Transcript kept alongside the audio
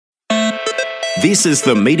This is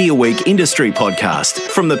the Media Week Industry Podcast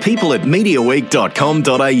from the people at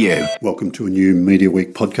Mediaweek.com.au. Welcome to a new Media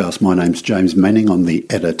Week podcast. My name's James Manning. I'm the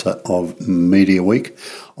editor of Media Week.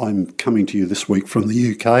 I'm coming to you this week from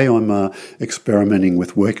the UK. I'm experimenting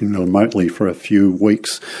with working remotely for a few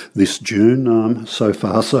weeks this June. So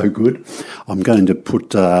far, so good. I'm going to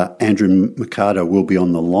put Andrew Mercado will be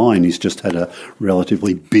on the line. He's just had a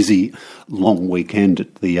relatively busy long weekend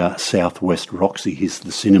at the South West Roxy. He's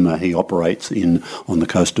the cinema he operates in on the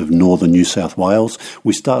coast of northern New South Wales.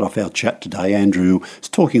 We start off our chat today. Andrew is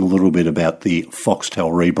talking a little bit about the Foxtel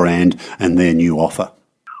rebrand and their new offer.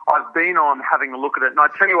 I've been on having a look at it, and I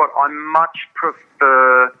tell you what, I much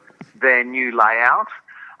prefer their new layout.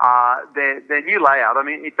 Their new layout, I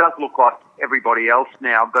mean, it does look like everybody else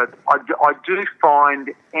now, but I do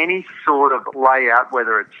find any sort of layout,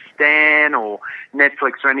 whether it's Stan or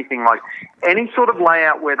Netflix or anything like, any sort of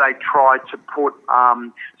layout where they try to put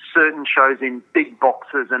certain shows in big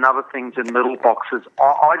boxes and other things in little boxes,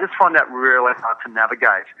 I just find that really hard to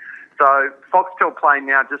navigate. So Foxtel Play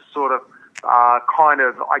now just sort of kind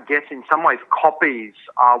of, I guess, in some ways copies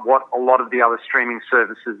what a lot of the other streaming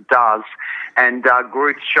services does and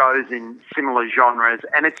groups shows in similar genres,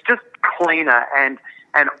 and it's just cleaner and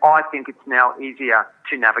I think it's now easier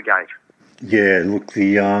to navigate. Yeah, look,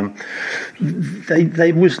 it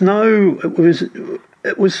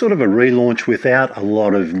was sort of a relaunch without a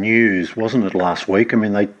lot of news, wasn't it, last week? I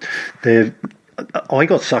mean, I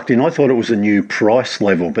got sucked in. I thought it was a new price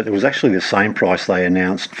level, but it was actually the same price they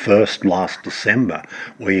announced first last December,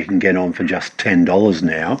 where you can get on for just $10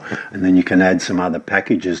 now, and then you can add some other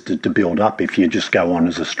packages to build up if you just go on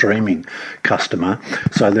as a streaming customer.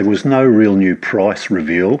 So there was no real new price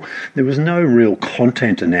reveal. There was no real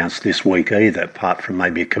content announced this week either, apart from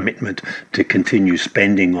maybe a commitment to continue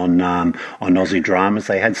spending on Aussie dramas.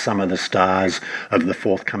 They had some of the stars of the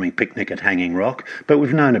forthcoming Picnic at Hanging Rock, but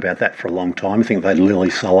we've known about that for a long time. I think they had Lily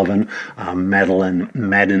Sullivan, Madeline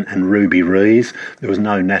Madden and Ruby Rees. There was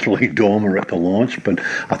no Natalie Dormer at the launch, but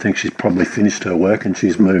I think she's probably finished her work and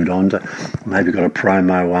she's moved on to maybe got a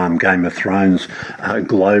promo Game of Thrones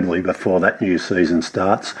globally before that new season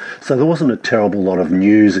starts. So there wasn't a terrible lot of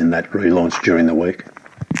news in that relaunch during the week.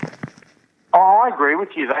 Oh, I agree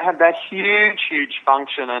with you. They had that huge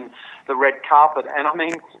function and the red carpet. And I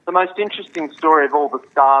mean, the most interesting story of all the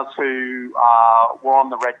stars who were on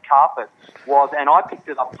the red carpet was, and I picked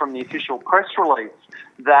it up from the official press release,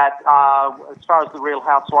 that as far as the Real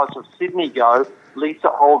Housewives of Sydney go,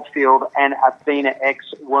 Lisa Oldfield and Athena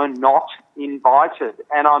X were not invited.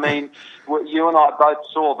 And I mean, you and I both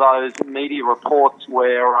saw those media reports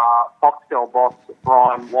where Foxtel boss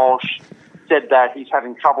Brian Walsh said that he's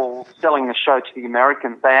having trouble selling the show to the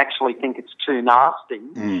Americans. They actually think it's too nasty.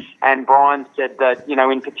 And Brian said that, you know,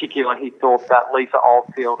 in particular, he thought that Lisa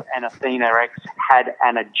Oldfield and Athena X had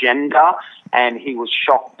an agenda, and he was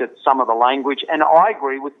shocked at some of the language. And I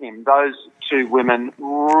agree with him. Those two women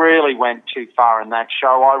really went too far in that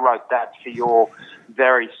show. I wrote that for your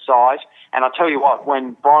very site. And I tell you what,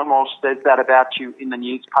 when Brian Walsh says that about you in the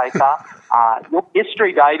newspaper, your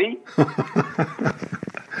history, baby.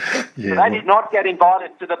 Yeah, they did not get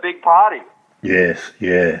invited to the big party. Yes,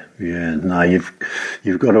 yeah. No, you've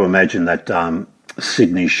got to imagine that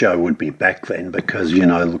Sydney show would be back then because, you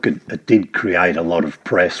know, look, it did create a lot of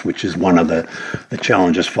press, which is one of the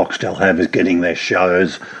challenges Foxtel have, is getting their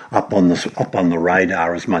shows up on the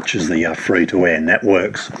radar as much as the free-to-air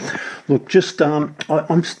networks. Look, just I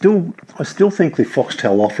still think the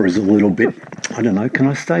Foxtel offer is a little bit, I don't know, can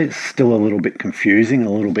I say it's still a little bit confusing,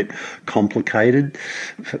 a little bit complicated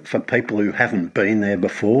for people who haven't been there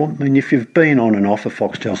before. I mean, if you've been on and off a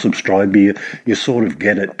Foxtel subscriber, you sort of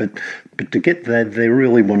get it, but to get there, they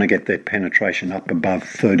really want to get their penetration up above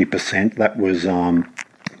 30%. That was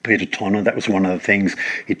Peter Tonner, that was one of the things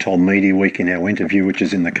he told Media Week in our interview, which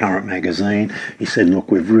is in the Current magazine. He said, look,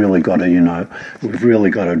 we've really got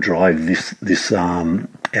to drive this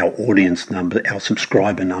our audience number, our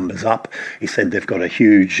subscriber numbers up. He said they've got a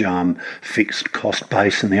huge fixed cost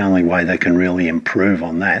base, and the only way they can really improve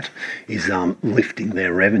on that is lifting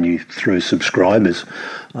their revenue through subscribers.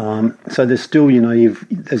 So there's still,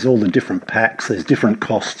 there's all the different packs. There's different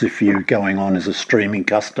costs if you're going on as a streaming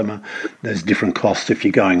customer. There's different costs if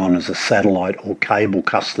you're going on as a satellite or cable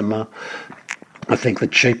customer. I think the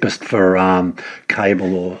cheapest for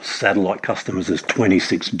cable or satellite customers is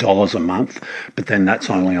 $26 a month, but then that's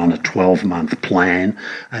only on a 12-month plan,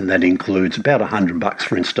 and that includes about $100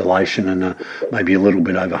 for installation and maybe a little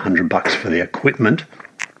bit over $100 for the equipment.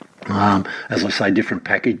 As I say, different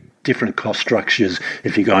different cost structures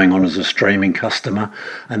if you're going on as a streaming customer.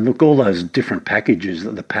 And look, all those different packages,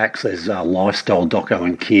 the packs, there's lifestyle, doco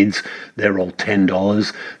and kids, they're all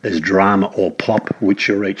 $10. There's drama or pop, which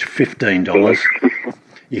are each $15.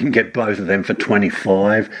 You can get both of them for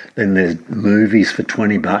 $25. Then there's movies for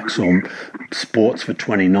 $20 or sports for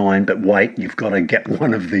 $29. But wait, you've got to get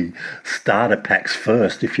one of the starter packs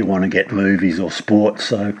first if you want to get movies or sports.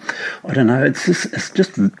 So I don't know. It's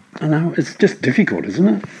just difficult, isn't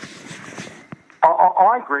it?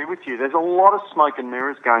 I agree with you. There's a lot of smoke and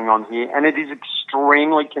mirrors going on here, and it is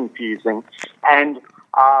extremely confusing. And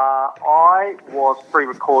I was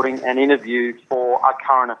pre-recording an interview for A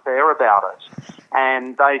Current Affair about it.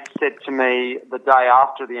 And they said to me the day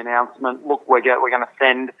after the announcement, look, we're going to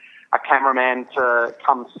send a cameraman to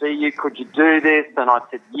come see you. Could you do this? And I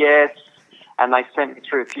said yes. And they sent me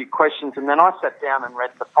through a few questions. And then I sat down and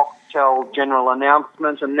read the Foxtel general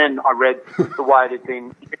announcement. And then I read the way it had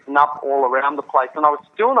been written up all around the place. And I was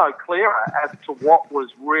still no clearer as to what was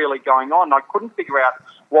really going on. I couldn't figure out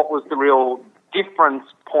what was the real difference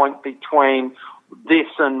point between this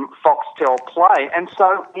and Foxtel Play. And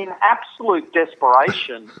so in absolute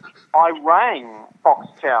desperation, I rang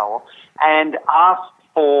Foxtel and asked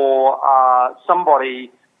for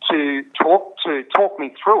somebody to talk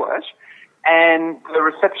me through it. And the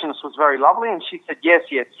receptionist was very lovely, and she said, yes,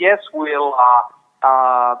 we'll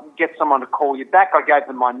get someone to call you back. I gave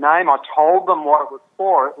them my name. I told them what it was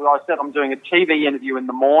for. I said, I'm doing a TV interview in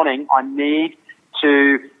the morning. I need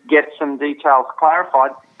to get some details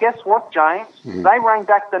clarified. Guess what, James? Mm-hmm. They rang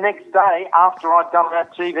back the next day after I'd done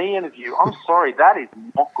that TV interview. I'm sorry, that is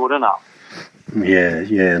not good enough.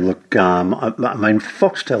 Yeah. Look, I mean,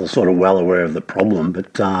 Foxtel is sort of well aware of the problem,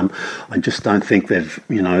 but I just don't think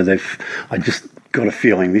I just got a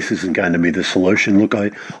feeling this isn't going to be the solution. Look,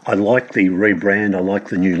 I like the rebrand. I like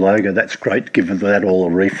the new logo. That's great, giving that all a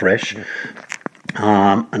refresh.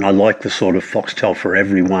 And I like the sort of Foxtel for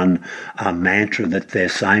everyone mantra that they're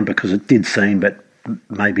saying, because it did seem, but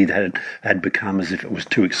maybe that had become as if it was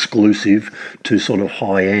too exclusive, too sort of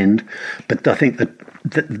high end. But I think but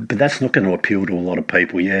that's not going to appeal to a lot of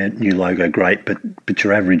people. Yeah, new logo, great, but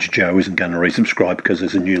your average Joe isn't going to resubscribe because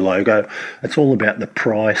there's a new logo. It's all about the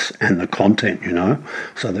price and the content,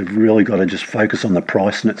 So they've really got to just focus on the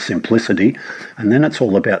price and its simplicity, and then it's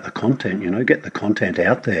all about the content, Get the content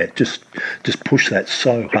out there. Just push that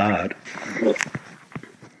so hard.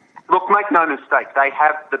 Look, make no mistake, they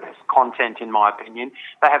have the best content, in my opinion.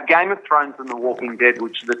 They have Game of Thrones and The Walking Dead,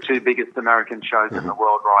 which are the two biggest American shows in the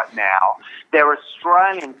world right now. Their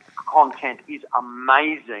Australian content is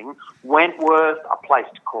amazing. Wentworth, A Place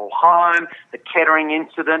to Call Home, The Kettering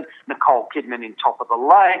Incident, Nicole Kidman in Top of the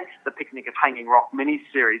Lake, The Picnic at Hanging Rock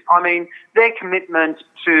miniseries. I mean, their commitment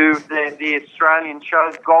to the Australian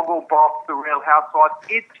shows, Gogglebox, The Real Housewives,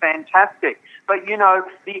 it's fantastic. But,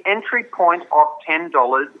 the entry point of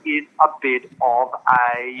 $10 is a bit of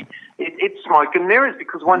it's smoke and mirrors,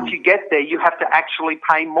 because once you get there, you have to actually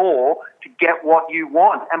pay more to get what you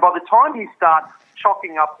want. And by the time you start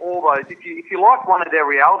chalking up all those, if you like one of their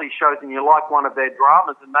reality shows and you like one of their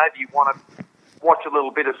dramas and maybe you want to watch a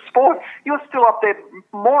little bit of sport, you're still up there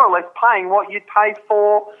more or less paying what you'd pay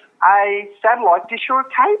for a satellite dish or a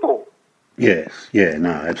cable. Yes, yeah,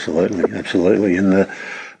 no, absolutely.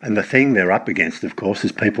 And the thing they're up against, of course,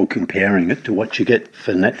 is people comparing it to what you get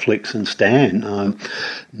for Netflix and Stan.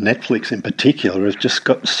 Netflix in particular has just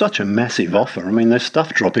got such a massive offer. I mean, there's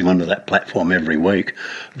stuff dropping onto that platform every week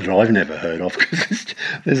that I've never heard of, because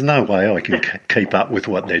there's no way I can keep up with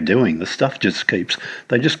what they're doing. The stuff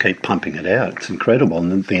they just keep pumping it out. It's incredible.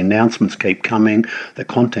 And the announcements keep coming, the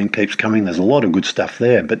content keeps coming. There's a lot of good stuff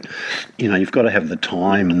there, but, you've got to have the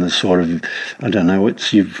time and the sort of,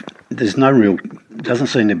 there's no real, doesn't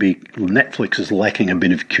seem to be, Netflix is lacking a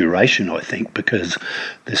bit of curation, I think, because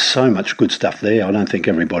there's so much good stuff there. I don't think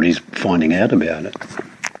everybody's finding out about it.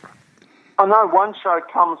 I know one show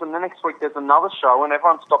comes and the next week there's another show, and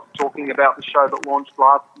everyone stops talking about the show that launched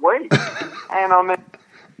last week.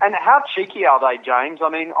 And how cheeky are they, James? I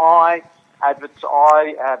mean, I have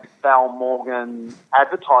Val Morgan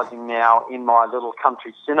advertising now in my little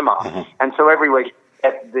country cinema, and so every week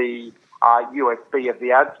at the USB of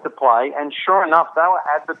the ads to play, and sure enough, they were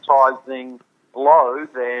advertising Blow,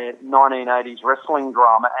 their 1980s wrestling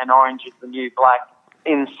drama, and Orange is the New Black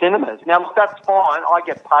in cinemas. Now, look, that's fine. I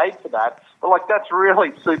get paid for that. But, that's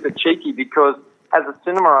really super cheeky, because as a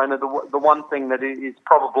cinema owner, the one thing that is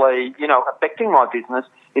probably, affecting my business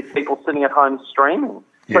is people sitting at home streaming.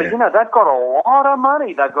 So, they've got a lot of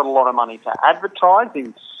money. They've got a lot of money to advertise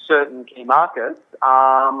in certain key markets.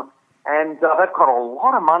 And they've got a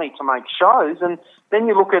lot of money to make shows. And then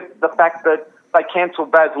you look at the fact that they cancel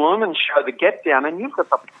Baz Luhrmann's show, The Get Down, and you've got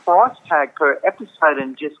the price tag per episode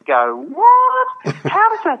and just go, what? How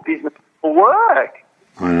does that business work?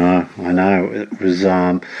 I know. It was,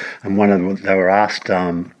 and they were asked,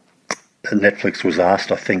 Netflix was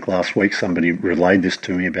asked, I think last week, somebody relayed this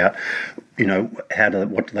to me about,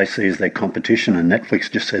 what do they see as their competition? And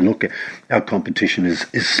Netflix just said, look, our competition is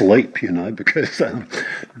sleep, because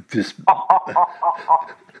just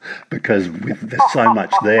because there's so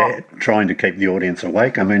much there trying to keep the audience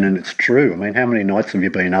awake. I mean, and it's true. I mean, how many nights have you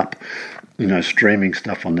been up, streaming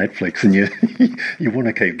stuff on Netflix, and you want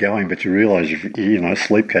to keep going, but you realise,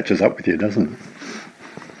 sleep catches up with you, doesn't it?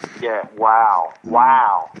 Yeah, wow.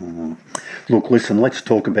 Mm-hmm. Look, listen, let's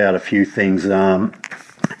talk about a few things.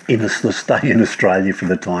 Let's stay in Australia for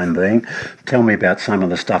the time being. Tell me about some of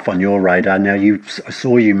the stuff on your radar. Now, I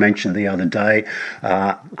saw you mention the other day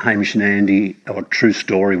Hamish and Andy, or True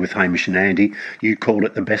Story with Hamish and Andy. You called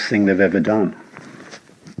it the best thing they've ever done.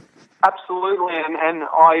 Absolutely, and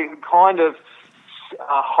I kind of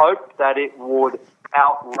hoped that it would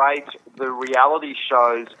outrate the reality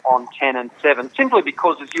shows on 10 and 7, simply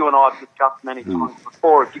because, as you and I have discussed many times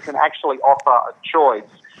before, if you can actually offer a choice,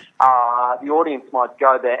 the audience might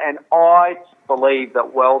go there. And I believe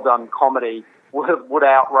that well-done comedy would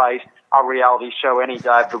outrate a reality show any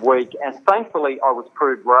day of the week. And thankfully, I was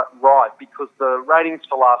proved right, because the ratings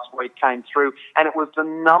for last week came through, and it was the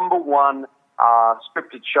number one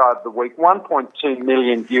scripted show of the week, 1.2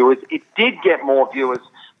 million viewers. It did get more viewers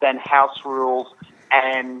than House Rules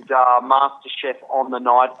and MasterChef on the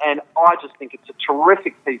night, and I just think it's a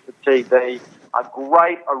terrific piece of TV, a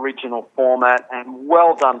great original format, and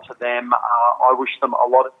well done to them. I wish them a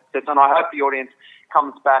lot of success, and I hope the audience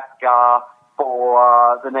comes back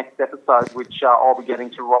for the next episode, which I'll be getting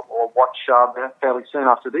to watch fairly soon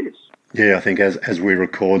after this. Yeah, I think as we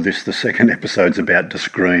record this, the second episode's about to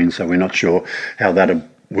screen, so we're not sure how that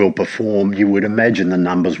will perform. You would imagine the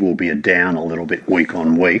numbers will be down a little bit week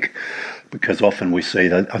on week, because often we see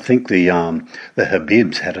that. I think the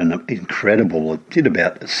Habibs had an incredible, it did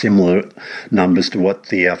about similar numbers to what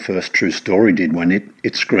the first True Story did when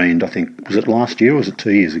it screened. I think, was it last year or was it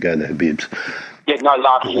 2 years ago, the Habibs? Yeah, no,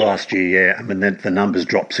 last year. Last year, yeah. I mean, the numbers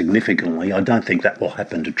dropped significantly. I don't think that will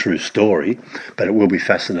happen to True Story, but it will be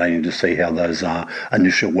fascinating to see how those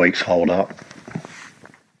initial weeks hold up.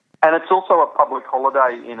 And it's also a public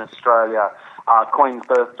holiday in Australia, Queen's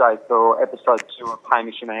birthday, for episode 2 of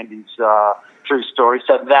Hamish and Andy's True Story,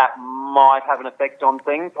 so that might have an effect on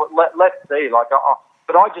things. Let's see.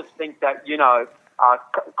 But I just think that,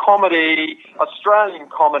 comedy, Australian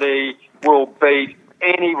comedy, will beat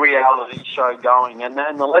any reality show going. And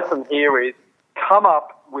then the lesson here is come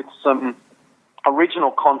up with some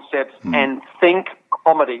original concepts and think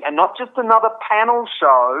comedy, and not just another panel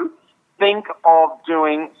show. Think of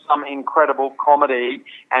doing some incredible comedy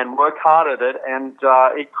and work hard at it, and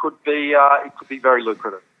it could be very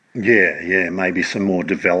lucrative. Yeah, maybe some more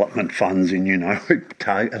development funds, and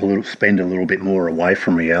spend a little bit more away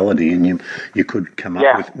from reality, and you could come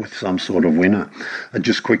up with some sort of winner.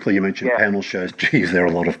 Just quickly, you mentioned panel shows. Geez, there are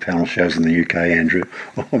a lot of panel shows in the UK, Andrew.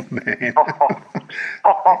 Oh man,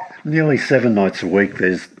 nearly 7 nights a week.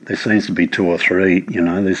 There seems to be 2 or 3.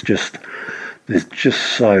 There's just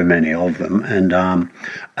so many of them, and I'm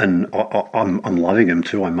loving them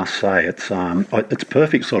too. I must say, it's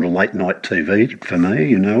perfect sort of late night TV for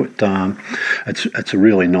me. It's a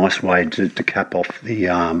really nice way to cap off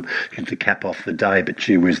the day. But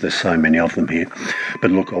gee whiz, there's so many of them here.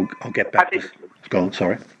 But look, I'll get back to. Go on,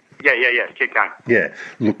 sorry. Yeah. Keep going. Yeah.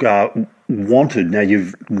 Look, Wanted. Now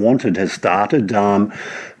Wanted has started.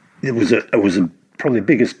 It was probably the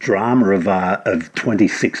biggest drama of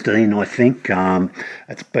 2016, I think.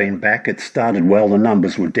 It's been back. It started well. The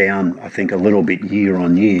numbers were down, I think, a little bit year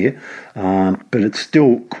on year, but it's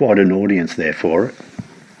still quite an audience there for it.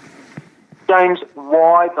 James,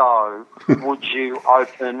 why, though, would you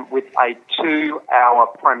open with a 2-hour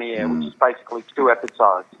premiere, which is basically 2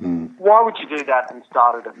 episodes? Why would you do that and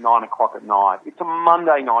start it at 9 o'clock at night? It's a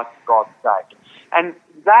Monday night, for God's sake. And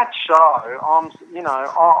that show,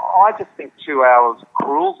 I just think 2 hours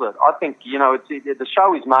cruels it. I think, the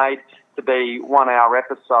show is made to be 1 hour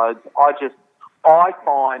episodes. I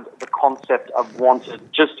find the concept of Wanted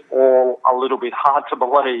just all a little bit hard to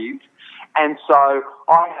believe. And so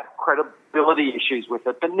I have credibility issues with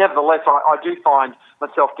it. But nevertheless, I do find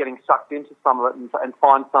myself getting sucked into some of it and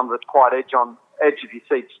find some of it quite edge of your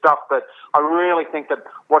seat stuff. But I really think that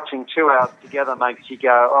watching 2 hours together makes you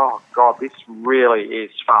go, oh God, this really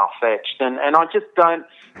is far-fetched. And I just don't,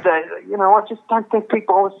 I just don't think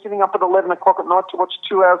people are sitting up at 11 o'clock at night to watch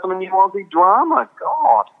 2 hours of a new Aussie drama.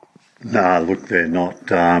 God. No, look, they're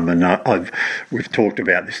not. We've talked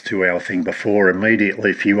about this 2-hour thing before. Immediately,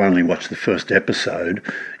 if you only watch the first episode,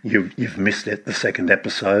 you've missed it, the second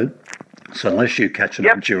episode. So unless you catch it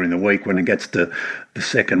up during the week, when it gets to the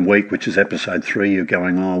second week, which is episode 3, you're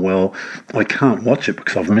going, oh, well, I can't watch it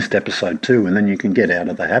because I've missed episode 2, and then you can get out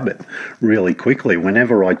of the habit really quickly.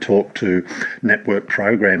 Whenever I talk to network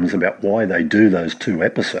programs about why they do those 2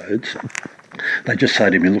 episodes, they just say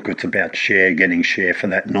to me, look, it's about getting share for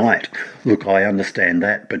that night. Look, I understand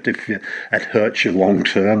that, but it hurts you long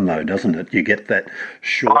term, though, doesn't it? You get that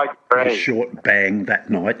short bang that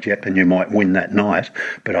night, and you might win that night,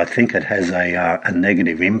 but I think it has a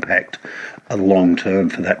negative impact long term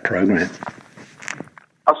for that program.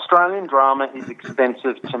 Australian drama is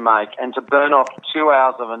expensive to make, and to burn off 2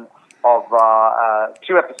 hours of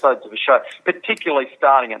 2 episodes of a show, particularly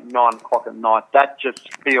starting at 9 o'clock at night, that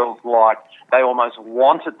just feels like they almost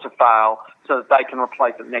want it to fail so that they can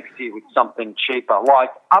replace it next year with something cheaper, like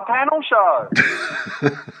a panel show.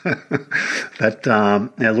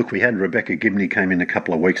 Now, look, we had Rebecca Gibney came in a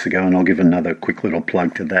couple of weeks ago, and I'll give another quick little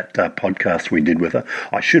plug to that podcast we did with her.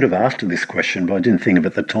 I should have asked her this question, but I didn't think of it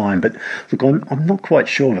at the time. But look, I'm not quite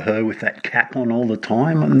sure of her with that cap on all the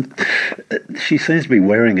time. And she seems to be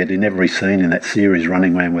wearing it in every scene in that series,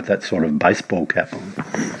 running around with that sort of baseball cap on.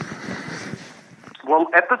 Well,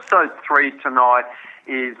 episode 3 tonight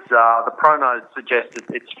is, the promos suggested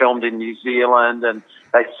it's filmed in New Zealand, and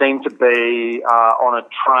they seem to be on a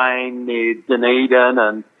train near Dunedin,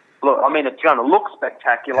 and look, I mean, it's going to look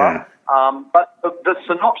spectacular. Yeah. But the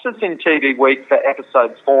synopsis in TV Week for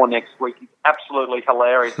episode 4 next week is absolutely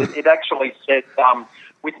hilarious. It actually said,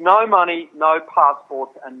 with no money, no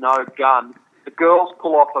passports, and no gun, the girls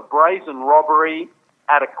pull off a brazen robbery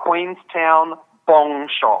at a Queenstown bong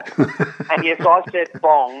shop. And yes, I said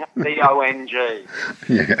bong, B-O-N-G.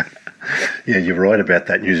 Yeah, you're right about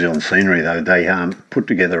that New Zealand scenery, though. They put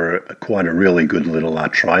together quite a really good little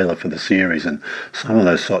trailer for the series, and some of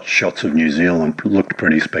those shots of New Zealand looked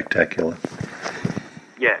pretty spectacular.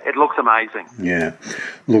 Yeah, it looks amazing. Yeah.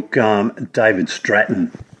 Look, David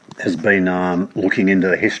Stratton has been looking into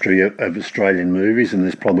the history of Australian movies, and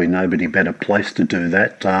there's probably nobody better placed to do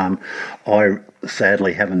that. I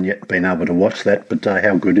sadly haven't yet been able to watch that, but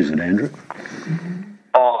how good is it, Andrew?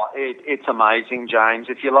 Oh, it's amazing, James.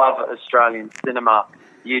 If you love Australian cinema,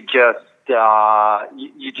 you just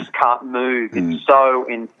can't move. It's so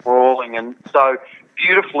enthralling and so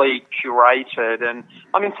beautifully curated. And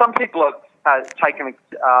I mean, some people have taken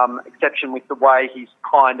exception with the way he's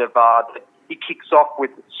kind of he kicks off with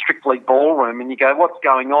Strictly Ballroom, and you go, what's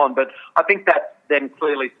going on? But I think that's them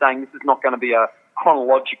clearly saying this is not going to be a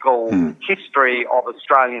chronological history of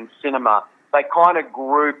Australian cinema. They kind of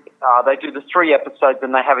group, they do the 3 episodes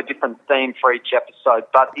and they have a different theme for each episode,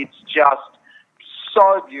 but it's just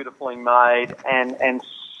so beautifully made and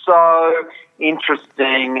so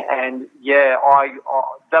interesting, and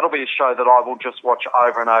that'll be a show that I will just watch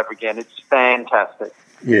over and over again. It's fantastic.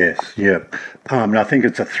 Yes, yeah. And I think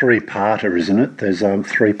it's a 3-parter, isn't it? There's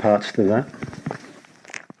 3 parts to that.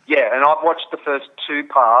 Yeah, and I've watched the first 2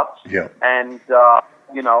 parts. Yeah. And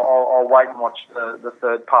I'll wait and watch the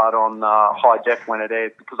 3rd part on high def when it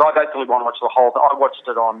airs, because I basically want to watch the whole. I watched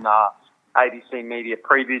it on ABC Media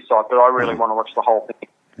preview site, but I really want to watch the whole thing.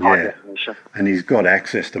 Yeah, and he's got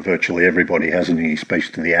access to virtually everybody, hasn't he? He speaks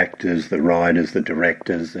to the actors, the writers, the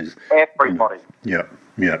directors. There's everybody. Yeah,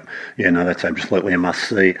 no, that's absolutely a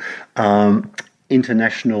must-see.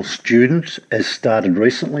 International Student has started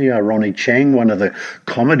recently. Ronnie Chieng, one of the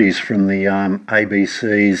comedies from the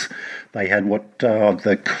ABC's. They had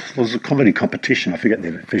was a comedy competition. I forget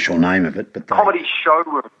the official name of it, but comedy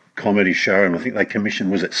showroom. Comedy show, and I think they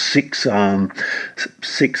commissioned, was it 6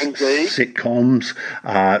 sitcoms,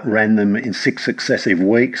 ran them in 6 successive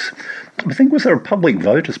weeks. I think, was there a public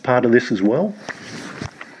vote as part of this as well?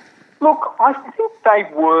 Look, I think they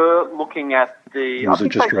were looking at the. Was it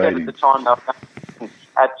just ratings? At the time they were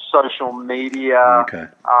at social media,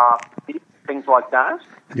 things like that.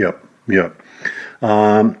 Yep.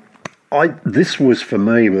 This was, for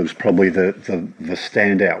me, was probably the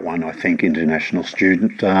standout one, I think, International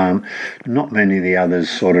Student. Not many of the others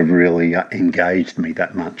sort of really engaged me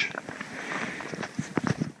that much.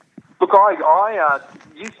 Look, I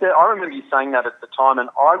remember you saying that at the time, and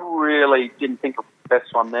I really didn't think it was the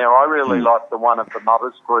best one there. I really liked the one of the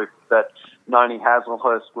mothers group that Noni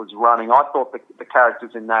Hazelhurst was running. I thought the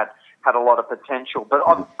characters in that had a lot of potential. But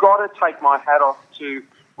I've got to take my hat off to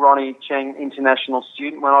Ronnie Chieng, International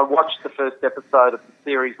Student. When I watched the first episode of the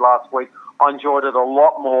series last week, I enjoyed it a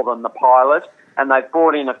lot more than the pilot, and they've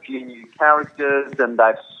brought in a few new characters and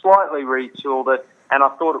they've slightly retooled it, and I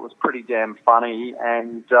thought it was pretty damn funny.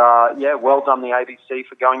 And, well done the ABC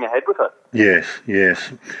for going ahead with it. Yes,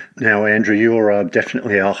 yes. Now, Andrew, you're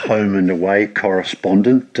definitely our home and away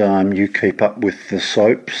correspondent. You keep up with the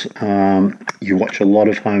soaps. You watch a lot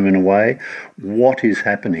of home and away. What is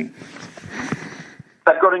happening?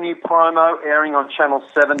 They've got a new promo airing on Channel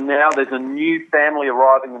 7 now. There's a new family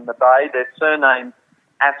arriving in the Bay. Their surname's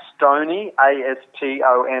Astoni,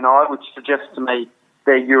 Astoni, which suggests to me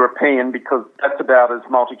they're European, because that's about as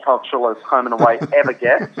multicultural as home and away ever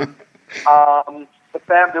gets.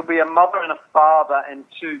 There'll be a mother and a father and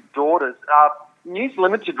two daughters. News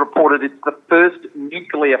Limited reported it's the first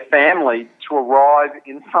nuclear family to arrive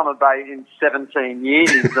in Summer Bay in 17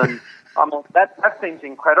 years, and that seems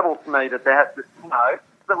incredible to me that there has to, has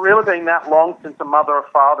it really been that long since a mother, a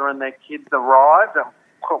father, and their kids arrived?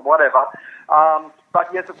 Whatever. But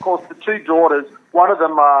yes, of course, the two daughters, one of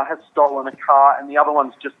them has stolen a car and the other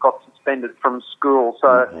one's just got suspended from school.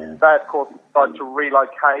 So they, of course, decided to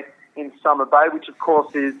relocate in Summer Bay, which, of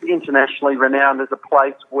course, is internationally renowned as a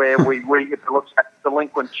place where we rehabilitate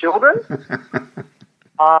delinquent children.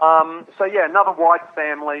 Another white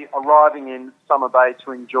family arriving in Summer Bay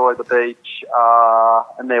to enjoy the beach,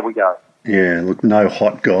 and there we go. Yeah, look, no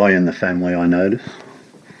hot guy in the family, I notice.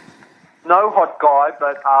 No hot guy,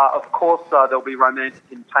 but of course there'll be romantic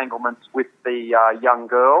entanglements with the young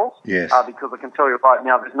girls. Yes. Because I can tell you right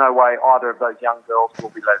now, there's no way either of those young girls will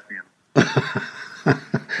be lesbians.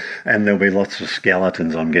 And there'll be lots of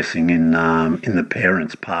skeletons, I'm guessing, in the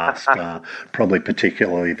parents' past, probably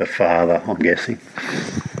particularly the father, I'm guessing.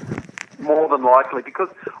 More than likely, because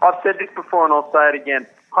I've said this before and I'll say it again,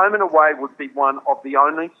 Home and Away would be one of the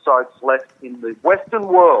only soaps left in the Western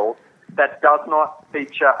world that does not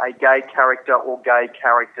feature a gay character or gay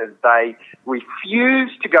characters. They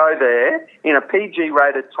refuse to go there in a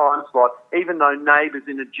PG-rated time slot, even though Neighbours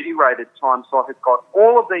in a G-rated time slot has got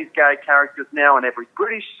all of these gay characters now in every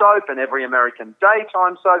British soap and every American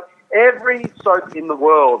daytime soap. Every soap in the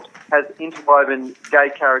world has interwoven gay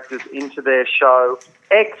characters into their show,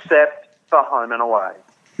 except for Home and Away.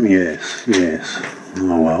 Yes.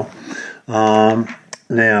 Oh, well.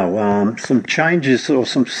 Now, some changes or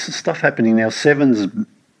some stuff happening now. Seven's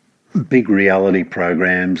big reality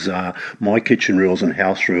programs, My Kitchen Rules and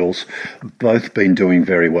House Rules, both been doing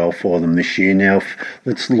very well for them this year. Now,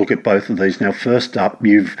 let's look at both of these. Now, first up,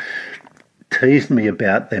 you've teased me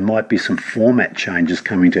about there might be some format changes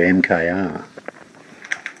coming to MKR.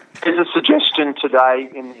 There's a suggestion today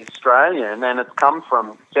in the Australian, and it's come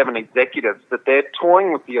from Seven executives, that they're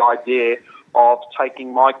toying with the idea of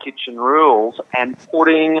taking My Kitchen Rules and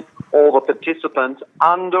putting all the participants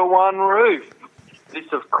under one roof.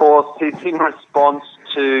 This, of course, is in response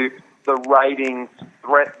to the ratings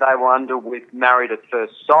threat they were under with Married at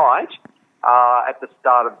First Sight at the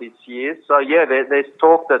start of this year. So, yeah, there's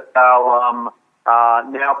talk that they'll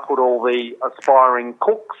now put all the aspiring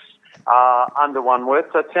cooks under one roof.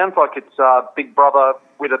 So it sounds like it's Big Brother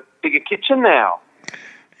with a bigger kitchen now.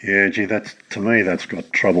 Yeah, gee, that's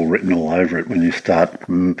got trouble written all over it when you start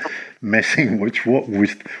messing with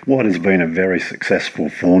what has been a very successful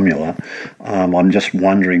formula. I'm just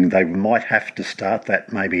wondering, they might have to start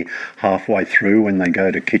that maybe halfway through when they go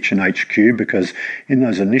to Kitchen HQ, because in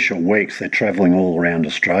those initial weeks they're travelling all around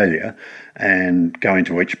Australia and going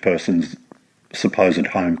to each person's supposed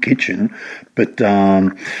home kitchen, but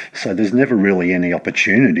so there's never really any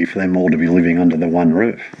opportunity for them all to be living under the one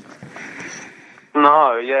roof.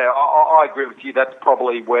 No, yeah, I agree with you. That's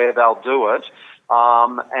probably where they'll do it.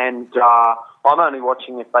 I'm only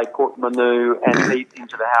watching if they put Manu and Pete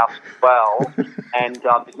into the house as well. And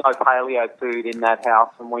there's no paleo food in that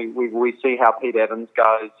house. And we see how Pete Evans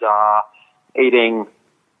goes eating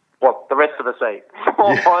what the rest of us eat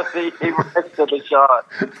for the rest of the show.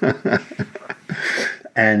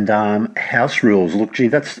 And House Rules, look, gee,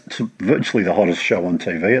 that's virtually the hottest show on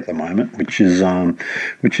TV at the moment, which is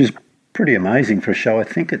pretty amazing for a show. I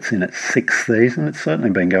think it's in its sixth season. It's certainly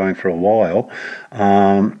been going for a while.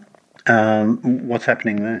 What's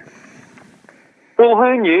happening there? Well,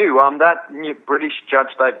 who knew? That new British judge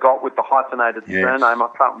they've got with the hyphenated surname, I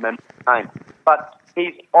can't remember his name. But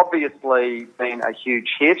he's obviously been a huge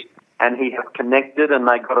hit, and he has connected, and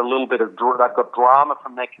they got a little bit of they've got drama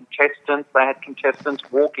from their contestants. They had contestants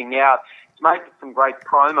walking out. It's made some great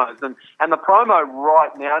promos, and the promo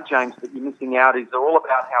right now, James, that you're missing out is all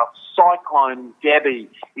about how Cyclone Debbie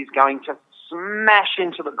is going to smash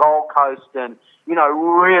into the Gold Coast and, you know,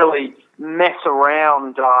 really mess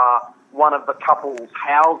around one of the couple's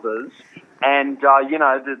houses. And,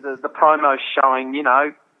 the promo showing,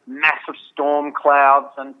 massive storm clouds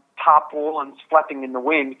and tarpaulins flapping in the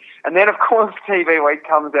wind. And then, of course, TV Week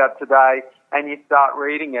comes out today and you start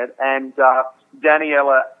reading it, and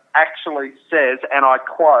Daniela actually says, and I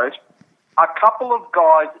quote, "A couple of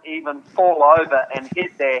guys even fall over and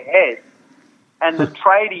hit their heads, and the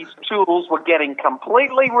tradies' tools were getting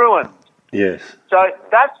completely ruined." Yes. So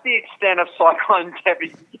that's the extent of Cyclone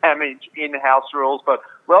Debbie's damage in House Rules, but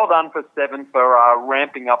well done for Seven for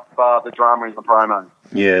ramping up the drama in the promos.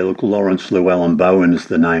 Yeah, look, Lawrence Llewellyn Bowen is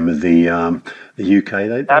the name of the UK.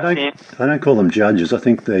 They don't call them judges. I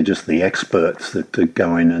think they're just the experts that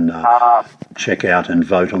go in and check out and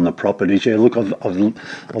vote on the properties. Yeah, look,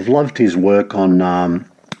 I've loved his work on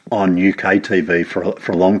UK TV for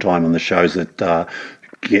a long time on the shows that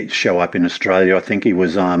show up in Australia. I think he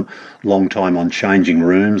was long time on Changing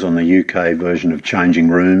Rooms, on the UK version of Changing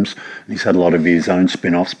Rooms. He's had a lot of his own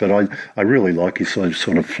spin-offs, but I really like his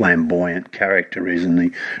sort of flamboyant character and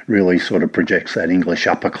he really sort of projects that English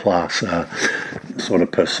upper class sort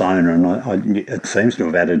of persona, and it seems to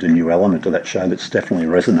have added a new element to that show that's definitely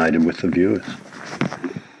resonated with the viewers.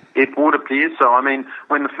 It would appear so. I mean,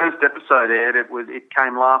 when the first episode aired, it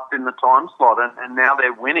came last in the time slot, and now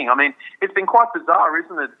they're winning. I mean, it's been quite bizarre,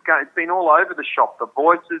 isn't it? It's been all over the shop. The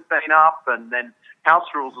Voice has been up, and then House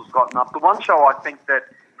Rules has gotten up. The one show I think that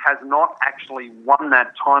has not actually won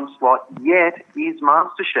that time slot yet is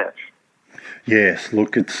MasterChef. Yes,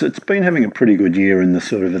 look, it's been having a pretty good year in the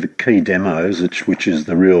sort of the key demos, which is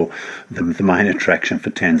the main attraction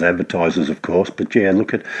for Tan's advertisers, of course. But yeah,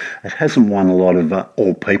 look, it hasn't won a lot of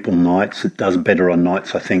all people nights. It does better on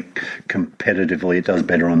nights, I think, competitively. It does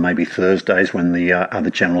better on maybe Thursdays when the other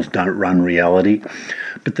channels don't run reality.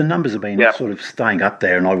 But the numbers have been sort of staying up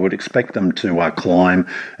there, and I would expect them to climb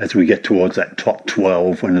as we get towards that top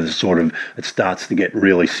 12 when it starts to get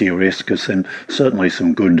really serious, because then certainly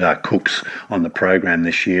some good cooks on the program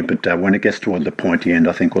this year, but when it gets toward the pointy end,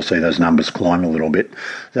 I think we'll see those numbers climb a little bit.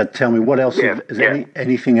 So tell me, what else? Is there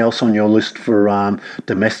anything else on your list for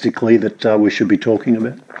domestically that we should be talking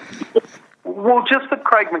about? Well, just that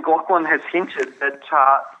Craig McLachlan has hinted that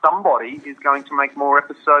somebody is going to make more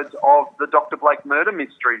episodes of the Dr. Blake murder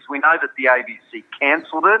mysteries. We know that the ABC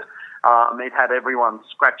cancelled it. It had everyone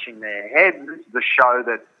scratching their heads. This is a show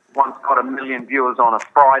that once got 1 million viewers on a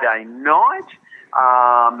Friday night.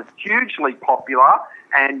 Hugely popular,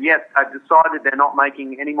 and yet they've decided they're not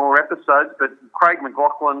making any more episodes. But Craig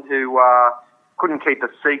McLachlan, who couldn't keep a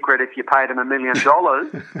secret if you paid him $1 million,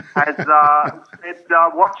 has said,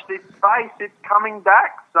 "Watch this space; it's coming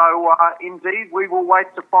back." So, indeed, we will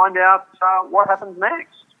wait to find out what happens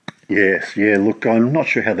next. Yes, yeah, look, I'm not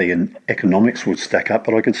sure how the economics would stack up,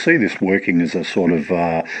 but I could see this working as a sort of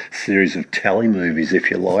series of tele-movies, if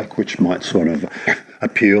you like, which might sort of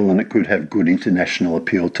appeal, and it could have good international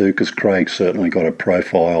appeal too, because Craig certainly got a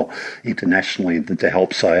profile internationally to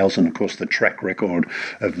help sales, and of course the track record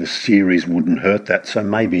of the series wouldn't hurt that, so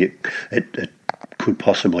maybe it could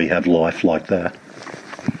possibly have life like that.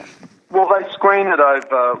 Well, they screen it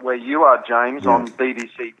over where you are, James, on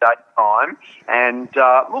BBC Daytime. And,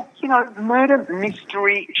 look, murder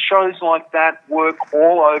mystery shows like that work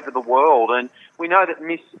all over the world. And we know that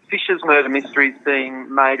Miss Fisher's murder mystery is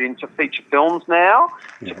being made into feature films now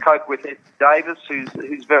to cope with Ed Davis,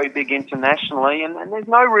 who's very big internationally. And there's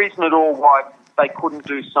no reason at all why they couldn't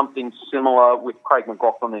do something similar with Craig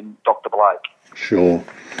McLachlan and Dr. Blake. Sure.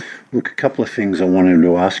 Look, a couple of things I wanted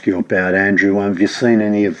to ask you about, Andrew. Have you seen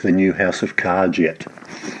any of the new House of Cards yet?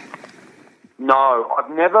 No, I've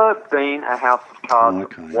never been a House of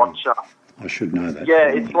Cards watcher. I should know that. Yeah,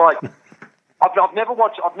 it's like I've never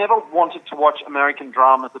wanted to watch American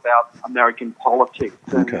dramas about American politics.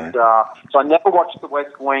 And, so I never watched The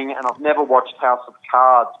West Wing, and I've never watched House of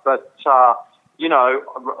Cards. But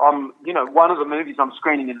one of the movies I'm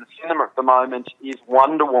screening in the cinema at the moment is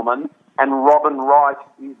Wonder Woman. And Robin Wright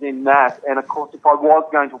is in that. And, of course, if I was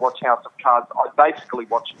going to watch House of Cards, I'd basically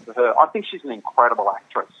watch it for her. I think she's an incredible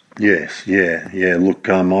actress. Yes, yeah. Look,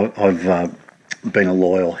 I've been a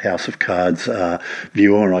loyal House of Cards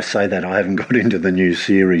viewer, and I say that I haven't got into the new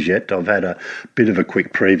series yet. I've had a bit of a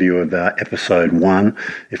quick preview of episode 1.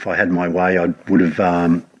 If I had my way, I would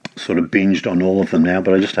have sort of binged on all of them now,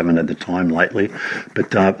 but I just haven't had the time lately.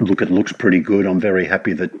 But look, it looks pretty good. I'm very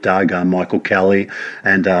happy that Doug, Michael Kelly,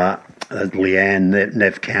 and Leanne,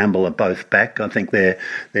 Nev Campbell are both back. I think they're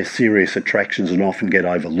serious attractions and often get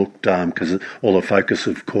overlooked because all the focus,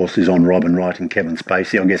 of course, is on Robin Wright and Kevin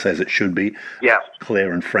Spacey, I guess, as it should be. Yeah.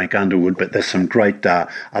 Claire and Frank Underwood, but there's some great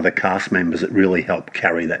other cast members that really help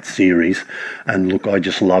carry that series. And look, I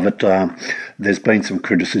just love it. There's been some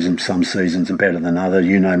criticism. Some seasons are better than others.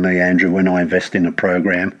 You know me, Andrew. When I invest in a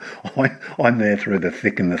program, I'm there through the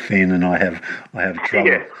thick and the thin, and I have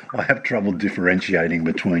trouble. I have trouble differentiating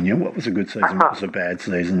between you. What was a good season. It was a bad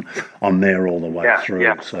season. I'm there all the way through.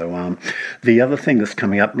 Yeah. So the other thing that's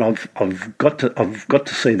coming up, I've got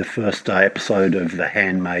to see the first episode of The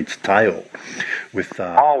Handmaid's Tale with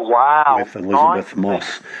with Elizabeth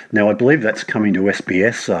Moss. Now I believe that's coming to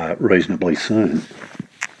SBS reasonably soon.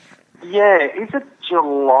 Yeah, is it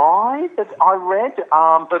July that I read?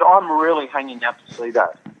 But I'm really hanging out to see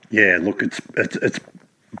that. Yeah, look, it's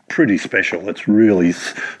pretty special. It's really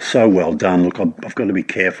so well done. Look, I've got to be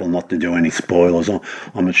careful not to do any spoilers.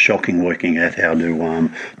 I'm a shocking working out how to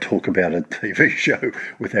talk about a TV show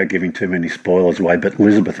without giving too many spoilers away. But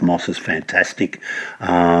Elizabeth Moss is fantastic.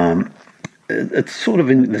 It's sort of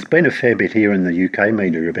there's been a fair bit here in the UK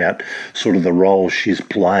media about sort of the role she's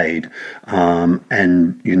played,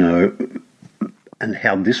 and you know, and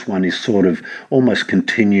how this one is sort of almost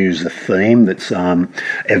continues the theme that's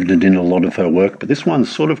evident in a lot of her work. But this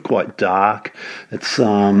one's sort of quite dark. It's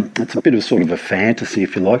a bit of sort of a fantasy,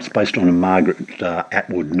 if you like. It's based on a Margaret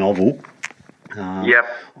Atwood novel.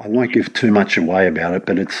 I won't give too much away about it,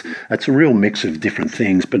 but it's a real mix of different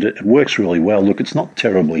things, but it works really well. Look, it's not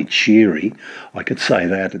terribly cheery, I could say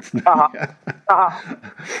that. It's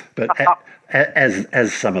but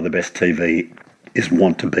as some of the best TV is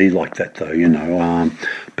want to be like that, though, you know.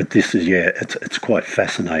 But this is, it's quite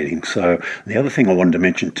fascinating. So the other thing I wanted to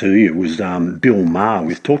mention to you was Bill Maher.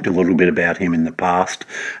 We've talked a little bit about him in the past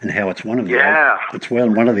and how it's one of the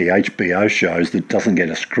HBO shows that doesn't get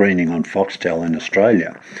a screening on Foxtel in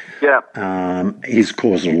Australia. Yeah. He's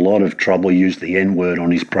caused a lot of trouble. He used the N-word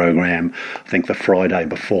on his program, I think the Friday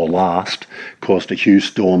before last, caused a huge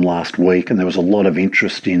storm last week, and there was a lot of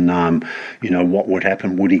interest in, what would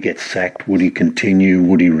happen. Would he get sacked? Would he continue?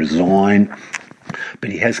 Would he resign? But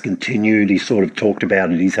he has continued. He sort of talked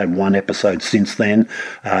about it. He's had one episode since then.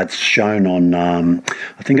 It's shown on,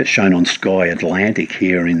 I think it's shown on Sky Atlantic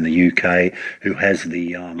here in the UK, who has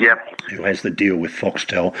the deal with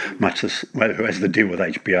Foxtel, who has the deal with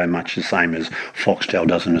HBO, much the same as Foxtel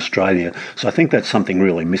does in Australia. So I think that's something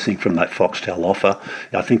really missing from that Foxtel offer.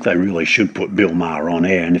 I think they really should put Bill Maher on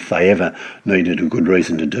air, and if they ever needed a good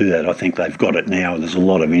reason to do that, I think they've got it now. There's a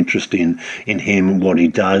lot of interest in him and what he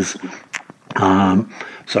does.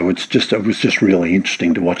 So it was just really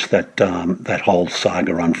interesting to watch that whole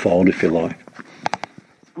saga unfold, if you like.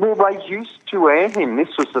 Well, they used to air him. This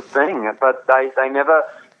was the thing, but they never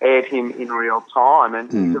aired him in real time,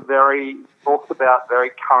 and he's talks about very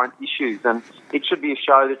current issues, and it should be a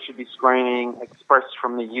show that should be screening express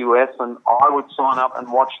from the US, and I would sign up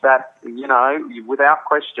and watch that, without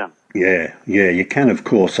question. Yeah, you can, of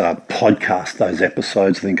course, podcast those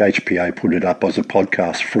episodes. I think HPA put it up as a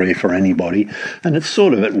podcast free for anybody, and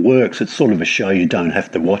it works. It's sort of a show you don't have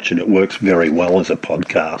to watch it. It works very well as a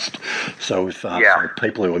podcast. So if so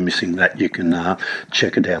people who are missing that, you can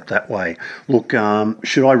check it out that way. Look,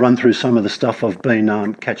 should I run through some of the stuff I've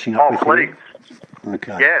been catching up with? Please.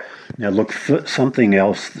 Okay. Yes. Now, look, something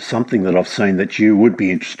that I've seen that you would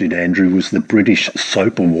be interested in, Andrew, was the British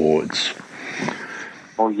Soap Awards.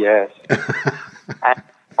 Oh, yes. And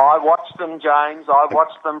I watched them, James. I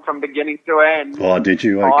watched them from beginning to end. Oh, did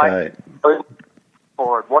you? Okay.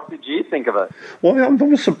 What did you think of it? Well, I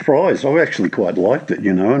was surprised. I actually quite liked it,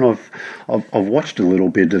 and I've watched a little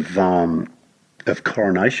bit of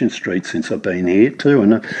Coronation Street since I've been here too,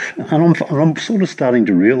 and I'm sort of starting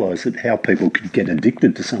to realise that how people could get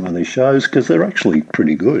addicted to some of these shows because they're actually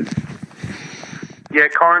pretty good. Yeah,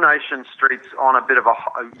 Coronation Street's on a bit of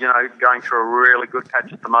going through a really good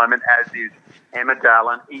patch at the moment, as is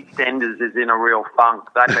Emmerdale, and EastEnders is in a real funk.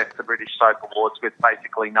 They left the British Soap Awards with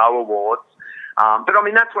basically no awards. But I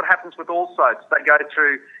mean, that's what happens with all soaps. They go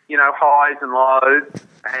through, highs and lows,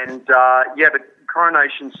 and but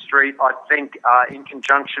Coronation Street, I think, in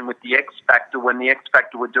conjunction with the X Factor, when the X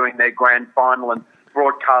Factor were doing their grand final and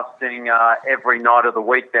broadcasting every night of the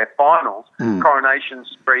week their finals, Coronation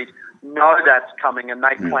Street know that's coming, and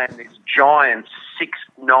they plan this giant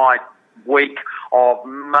 6-night week of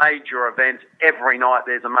major events. Every night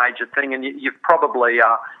there's a major thing, and you've probably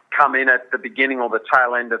come in at the beginning or the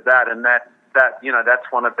tail end of that, and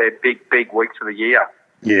that's one of their big weeks of the year.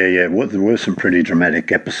 Yeah. Well, there were some pretty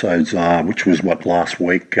dramatic episodes, which was last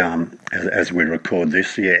week, as we record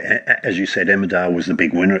this. Yeah, as you said, Emmerdale was the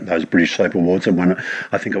big winner at those British Soap Awards. It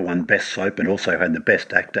won Best Soap. It also had the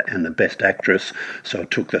Best Actor and the Best Actress. So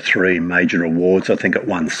it took the 3 major awards. I think it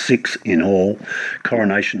won 6 in all.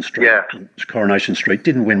 Coronation Street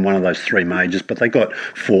didn't win one of those 3 majors, but they got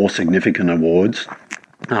 4 significant awards.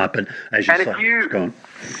 But as you say, go on.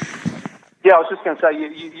 Yeah, I was just going to say,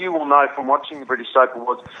 you will know from watching the British Soap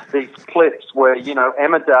Awards, these clips where,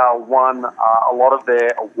 Emmerdale won a lot of their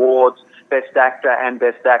awards Best Actor and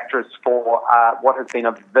Best Actress for what has been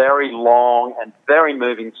a very long and very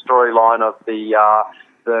moving storyline of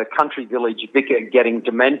the country village vicar getting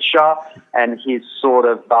dementia and his sort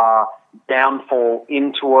of downfall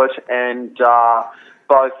into it. And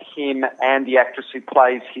both him and the actress who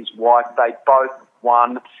plays his wife, they both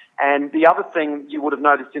won. And the other thing you would have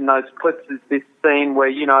noticed in those clips is this scene where,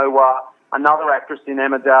 another actress in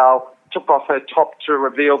Emmerdale took off her top to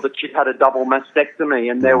reveal that she'd had a double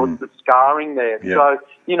mastectomy, and there was the scarring there. Yeah. So,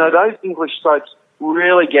 those English soaps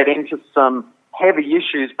really get into some heavy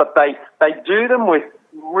issues, but they do them with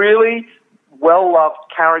really well-loved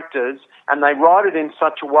characters, and they write it in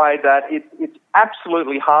such a way that it's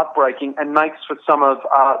absolutely heartbreaking and makes for some of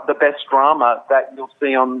the best drama that you'll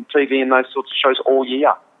see on TV in those sorts of shows all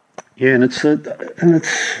year. Yeah, and it's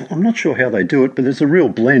I'm not sure how they do it, but there's a real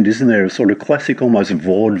blend, isn't there? A sort of classic, almost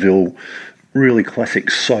vaudeville, really classic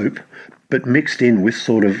soap, but mixed in with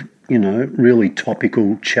sort of, really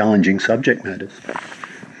topical, challenging subject matters.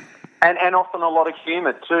 And often a lot of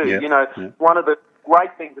humour too. One of the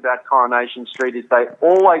great things about Coronation Street is they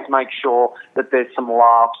always make sure that there's some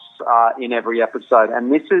laughs in every episode,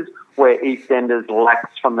 and this is where EastEnders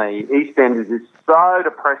lacks for me. EastEnders is so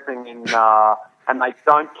depressing and they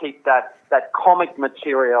don't keep that comic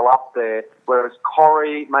material up there, whereas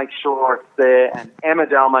Corrie makes sure it's there and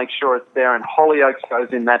Emmerdale makes sure it's there and Hollyoaks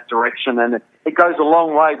goes in that direction, and it goes a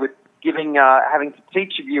long way with giving, having to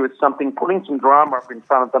teach your viewers something, putting some drama up in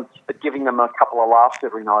front of them, but giving them a couple of laughs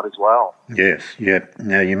every night as well. Yes, yeah.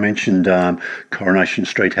 Now, you mentioned Coronation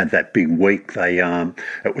Street had that big week.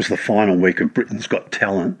 It was the final week of Britain's Got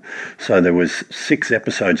Talent, so there was 6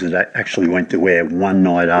 episodes that actually went to air one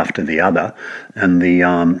night after the other, and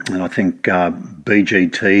I think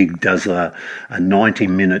BGT does a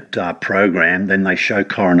 90-minute program, then they show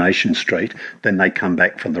Coronation Street, then they come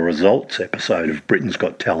back for the results episode of Britain's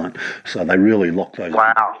Got Talent. So they really lock those.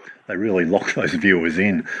 Wow. They really lock those viewers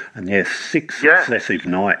in, and 6 successive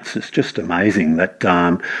nights. It's just amazing that.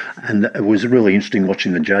 And it was really interesting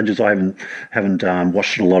watching the judges. I haven't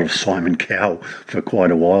watched a lot of Simon Cowell for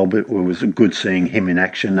quite a while, but it was good seeing him in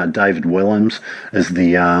action. David Willems as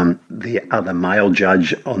the other male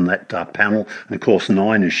judge on that panel, and of course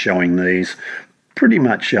 9 is showing these pretty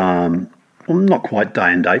much. Well, not quite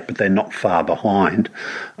day and date, but they're not far behind.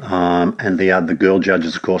 And the girl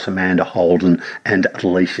judges, of course, Amanda Holden and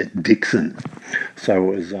Alicia Dixon.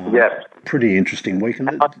 So it was pretty interesting week. And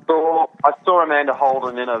I saw Amanda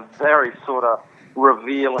Holden in a very sort of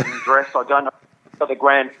revealing dress. I don't know for the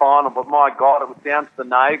grand final, but my God, it was down to the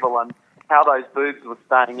navel, and how those boobs were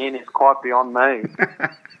staying in is quite beyond me.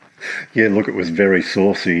 Yeah, look, it was very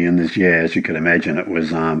saucy, and as you can imagine, it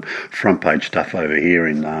was front page stuff over here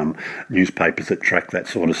in newspapers that track that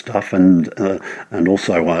sort of stuff, and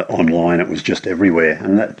also online. It was just everywhere,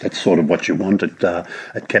 and that's sort of what you wanted.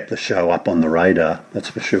 It kept the show up on the radar, that's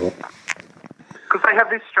for sure. Because they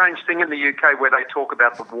have this strange thing in the UK where they talk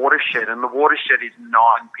about the watershed, and the watershed is 9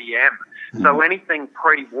 p.m. So anything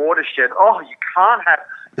pre-watershed, you can't have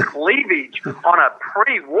cleavage on a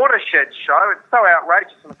pre-watershed show. It's so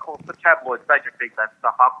outrageous. And of course, the tabloids, they just pick that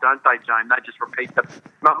stuff up, don't they, Jane? They just repeat them.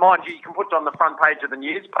 Mind you, you can put it on the front page of the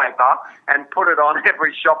newspaper and put it on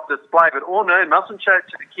every shop display, but no, mustn't show it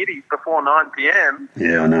to the kiddies before 9 p.m.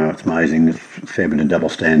 Yeah, I know. It's amazing. There's a fair bit of double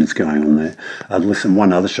standards going on there. Listen,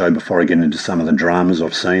 one other show before I get into some of the dramas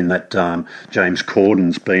I've seen, that James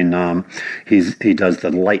Corden's been, he does the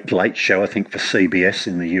Late Show, I think, for CBS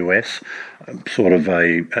in the US. Sort of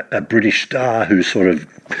a British star who sort of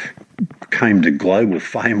came to global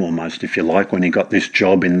fame almost, if you like, when he got this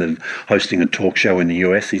job in the hosting a talk show in the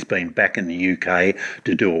US. He's been back in the UK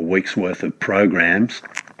to do a week's worth of programs.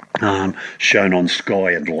 Shown on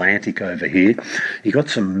Sky Atlantic over here. He got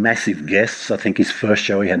some massive guests. I think his first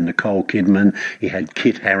show he had Nicole Kidman, he had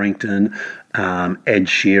Kit Harington, Ed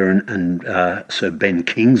Sheeran and Sir Ben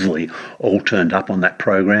Kingsley all turned up on that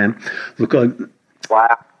program. Look,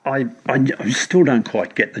 wow. I still don't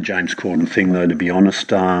quite get the James Corden thing, though, to be honest.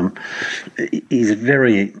 He's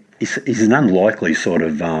an unlikely sort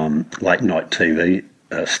of late-night TV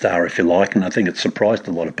star, if you like, and I think it surprised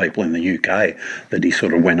a lot of people in the UK that he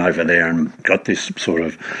sort of went over there and got this sort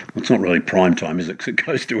of, it's not really prime time, is it? Because it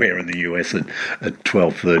goes to air in the US at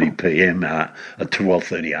 12:30 p.m, at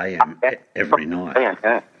 12:30 a.m. every night.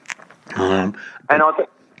 Yeah. And I think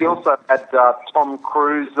he also had Tom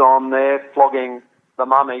Cruise on there flogging The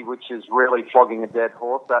Mummy, which is really flogging a dead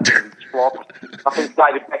horse. That movie flopped. I think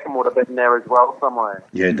David Beckham would have been there as well somewhere.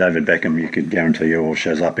 Yeah, David Beckham, you could guarantee all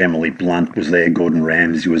shows up. Emily Blunt was there. Gordon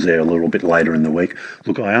Ramsay was there a little bit later in the week.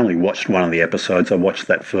 Look, I only watched one of the episodes. I watched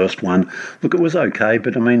that first one. Look, it was okay,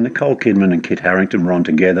 but I mean, Nicole Kidman and Kit Harington were on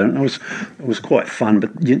together, and it was quite fun. But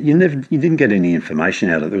you didn't get any information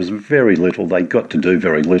out of it. There was very little. They got to do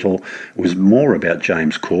very little. It was more about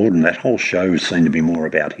James Corden. That whole show seemed to be more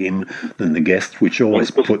about him than the guests, which always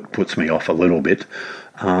puts me off a little bit.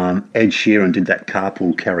 Ed Sheeran did that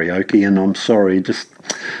carpool karaoke, and I'm sorry, just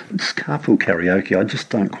carpool karaoke, I just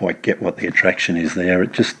don't quite get what the attraction is there.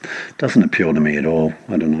 It just doesn't appeal to me at all.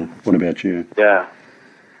 I don't know. What about you? Yeah.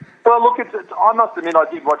 Well, look, I must admit I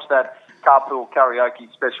did watch that carpool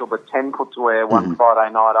karaoke special, but 10 put to air one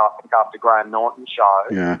Friday night, I think, after Graham Norton's show.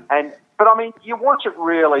 Yeah. But I mean, you watch it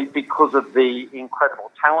really because of the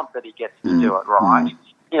incredible talent that he gets to do it, right?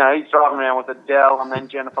 You know, he's driving around with Adele and then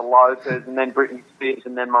Jennifer Lopez and then Britney Spears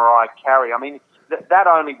and then Mariah Carey. I mean, that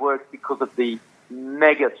only works because of the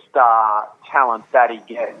mega star talent that he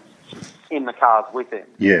gets in the cars with him.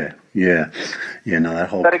 Yeah, no, that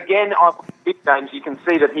whole... But again, on big games, you can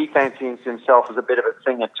see that he fancies himself as a bit of a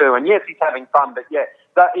singer too. And yes, he's having fun, but yeah,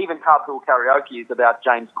 even carpool karaoke is about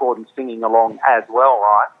James Corden singing along as well,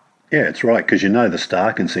 right? Yeah, it's right, because you know the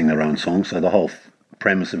star can sing their own song, so the whole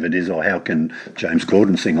premise of it is, how can James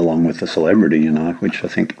Corden sing along with the celebrity, you know, which I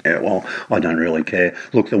think, I don't really care.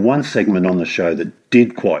 Look, the one segment on the show that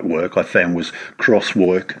did quite work, I found, was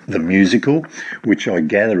Crosswork the Musical, which I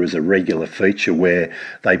gather is a regular feature where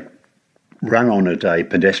they run on at a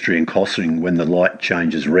pedestrian crossing when the light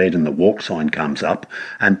changes red and the walk sign comes up,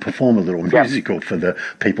 and perform a little musical for the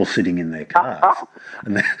people sitting in their cars.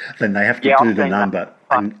 And then they have to do the number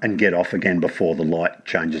and get off again before the light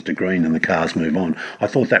changes to green and the cars move on. I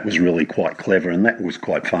thought that was really quite clever, and that was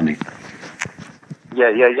quite funny.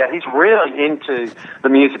 Yeah. He's really into the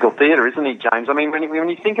musical theatre, isn't he, James? I mean, when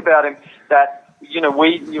you think about him, that, you know,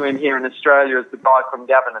 we knew him here in Australia as the guy from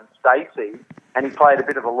Gavin and Stacey, and he played a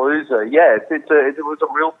bit of a loser. Yeah, it was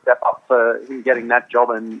a real step up for him getting that job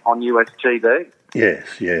on US TV.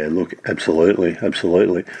 Yes, yeah, look, absolutely.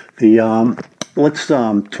 Let's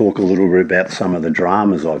talk a little bit about some of the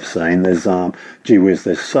dramas I've seen. There's, gee whiz,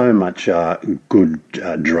 there's so much good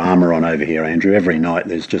drama on over here, Andrew. Every night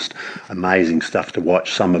there's just amazing stuff to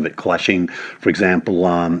watch, some of it clashing. For example,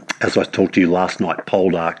 as I talked to you last night,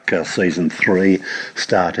 Poldark Season 3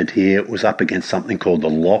 started here. It was up against something called The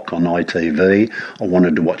Lock on ITV. I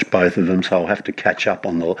wanted to watch both of them, so I'll have to catch up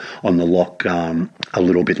on the Lock a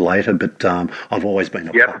little bit later. But I've always been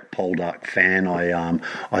a Poldark fan.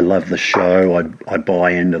 I love the show. I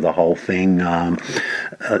buy into the whole thing, and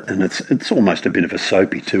it's almost a bit of a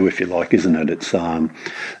soapy too, if you like, isn't it? It's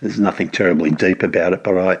there's nothing terribly deep about it,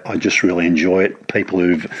 but I just really enjoy it. People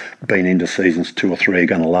who've been into seasons 2 or 3 are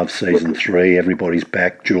going to love season 3. Everybody's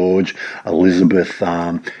back: George, Elizabeth,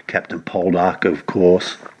 Captain Poldark, of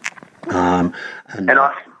course, go on.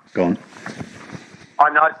 I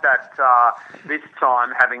note that this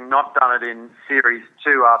time, having not done it in Series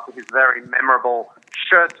 2 after his very memorable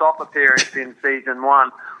shirts-off appearance in Season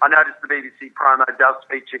 1, I noticed the BBC promo does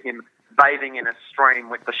feature him bathing in a stream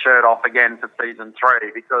with the shirt off again for Season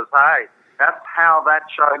 3 because, hey, that's how that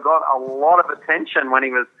show got a lot of attention when he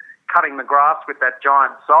was cutting the grass with that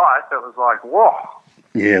giant scythe. It was like, whoa.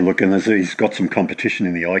 Yeah, look, and he's got some competition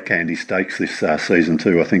in the eye candy stakes this season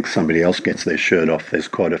too. I think somebody else gets their shirt off. There's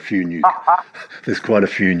quite a few new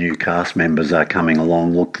cast members coming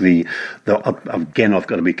along. Look, again, I've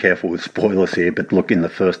got to be careful with spoilers here, but look, in the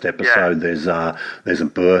first episode, there's a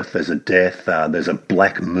birth, there's a death, there's a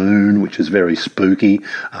black moon, which is very spooky.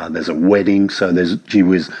 There's a wedding, so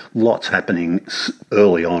there's lots happening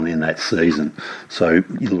early on in that season. So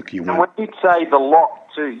look, and when you say The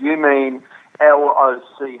Lock too, you mean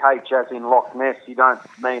L-O-C-H as in Loch Ness, you don't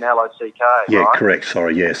mean L-O-C-K, yeah, right? Correct,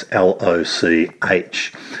 sorry, yes,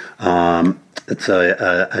 L-O-C-H. It's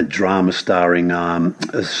a drama starring, Siobhan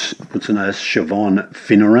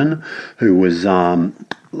Finneran, who was,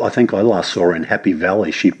 I think I last saw her in Happy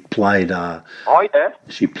Valley. She played...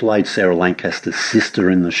 She played Sarah Lancaster's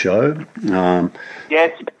sister in the show.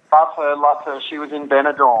 Yes, love her. She was in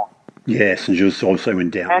Benidorm. Yes, and she was also in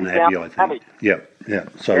Downton Abbey, I think. Yep. Yeah,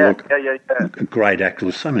 so a great actor.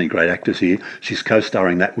 There's so many great actors here. She's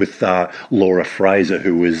co-starring that with Laura Fraser,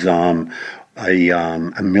 who was a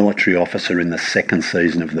military officer in the second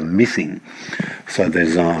season of The Missing. So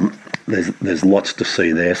there's lots to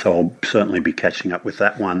see there, so I'll certainly be catching up with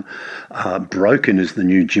that one. Broken is the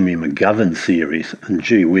new Jimmy McGovern series, and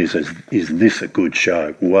gee whiz, is this a good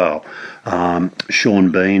show. Wow.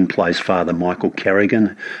 Sean Bean plays Father Michael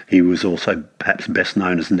Kerrigan. He was also perhaps best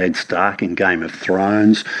known as Ned Stark in Game of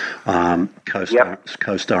Thrones,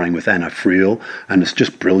 co-starring with Anna Friel, and it's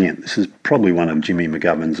just brilliant. This is probably one of Jimmy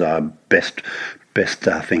McGovern's best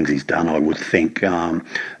things he's done, I would think.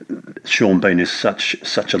 Sean Bean is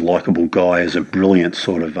such a likeable guy, as a brilliant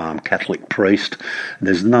sort of Catholic priest.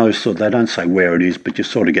 There's no they don't say where it is, but you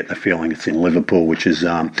sort of get the feeling it's in Liverpool, which is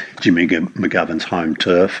Jimmy McGovern's home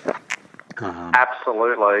turf.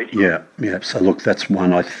 Absolutely. Yeah. So look, that's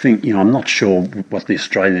one. I think, I'm not sure what the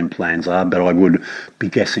Australian plans are, but I would be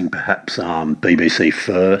guessing perhaps BBC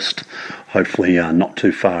first. Hopefully, not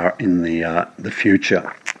too far in the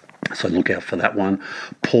future. So look out for that one.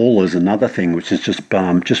 Paula is another thing which is just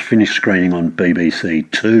finished screening on BBC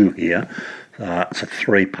Two here. It's a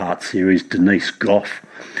 3-part series. Denise Gough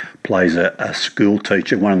plays a school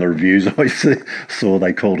teacher. One of the reviews I saw,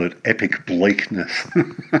 they called it epic bleakness.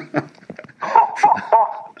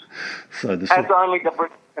 So as only the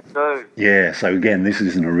British can do. Yeah, so again, this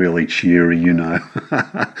isn't a really cheery,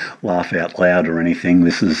 laugh out loud or anything.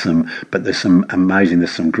 There's some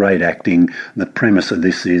great acting. The premise of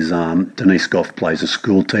this is Denise Gough plays a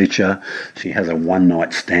school teacher. She has a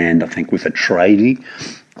one-night stand, I think, with a tradie,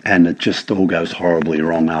 and it just all goes horribly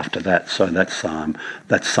wrong after that. So that's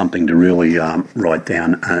something to really write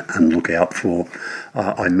down and look out for.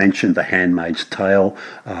 I mentioned The Handmaid's Tale.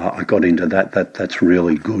 I got into that. That's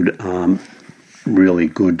really good. Really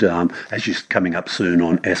good. As she's coming up soon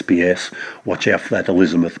on SBS. Watch out for that.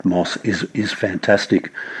 Elizabeth Moss is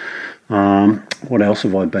fantastic. What else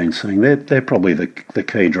have I been seeing? They're probably the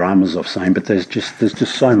key dramas I've seen, but there's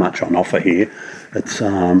just so much on offer here. It's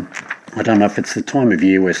I don't know if it's the time of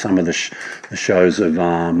year where some of the shows of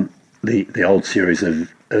the old series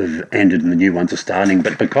have ended and the new ones are starting,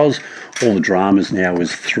 but because all the dramas now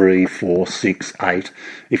is 3, 4, 6, 8,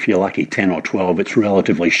 if you're lucky 10 or 12, it's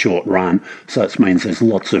relatively short run, so it means there's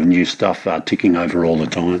lots of new stuff ticking over all the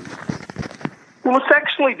time. Well, it's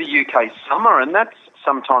actually the UK summer, and that's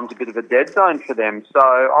sometimes a bit of a dead zone for them, so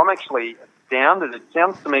I'm actually astounded. It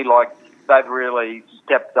sounds to me like they've really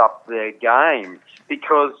stepped up their game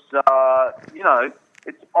because, I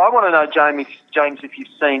want to know, James, if you've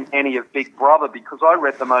seen any of Big Brother, because I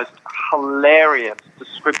read the most hilarious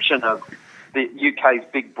description of the UK's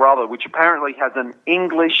Big Brother, which apparently has an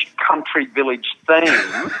English country village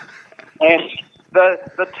theme. And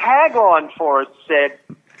the tagline for it said,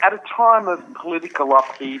 at a time of political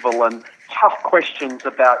upheaval and tough questions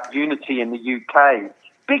about unity in the UK,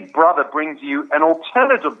 Big Brother brings you an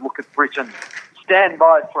alternative look at Britain. Stand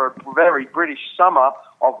by for a very British summer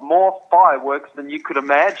of more fireworks than you could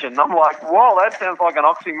imagine. I'm like, wow, that sounds like an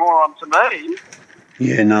oxymoron to me.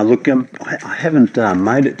 Yeah, no, look, I haven't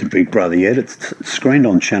made it to Big Brother yet. It's screened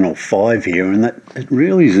on Channel 5 here, and it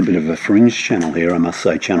really is a bit of a fringe channel here, I must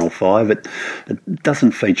say, Channel 5. It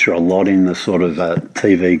doesn't feature a lot in the sort of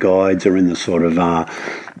TV guides or in the sort of,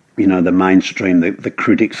 the mainstream, the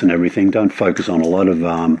critics and everything. Don't focus on a lot of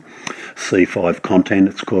C5 content.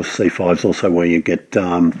 Of course, C5 is also where you get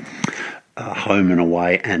Home and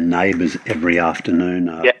Away and Neighbours every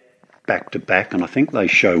afternoon. Back to back, and I think they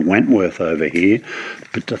show Wentworth over here,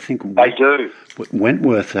 but I think they do.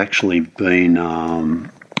 Wentworth's actually been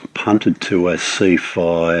punted to a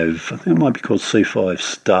C5. I think it might be called C5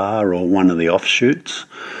 Star or one of the offshoots,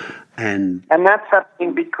 and that's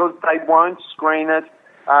happening because they won't screen it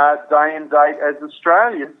day and date as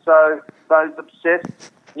Australia. So those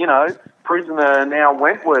obsessed, Prisoner now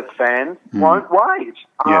Wentworth fans won't wait.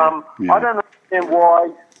 I don't understand why.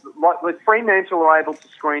 Like the Fremantle are able to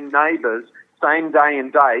screen Neighbours same day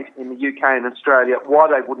and date in the UK and Australia, why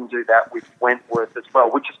they wouldn't do that with Wentworth as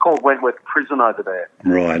well, which is called Wentworth Prison over there.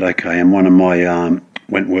 Right, okay. And one of my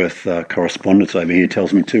Wentworth correspondents over here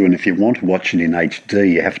tells me too, and if you want to watch it in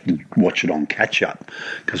HD, you have to watch it on catch-up,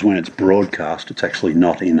 because when it's broadcast, it's actually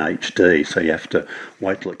not in HD, so you have to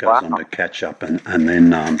wait till it goes on to catch-up and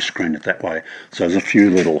then screen it that way. So there's a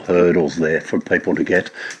few little hurdles there for people to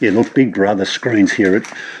get. Yeah, look, Big Brother screens here at,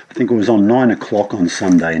 I think it was on 9 o'clock on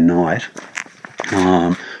Sunday night.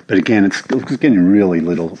 But again, it's getting really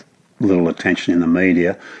little attention in the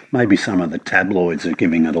media. Maybe some of the tabloids are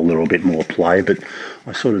giving it a little bit more play, but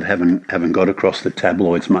I sort of haven't got across the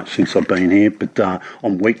tabloids much since I've been here. But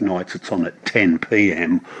on weeknights, it's on at 10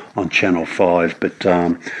 p.m. on Channel 5. But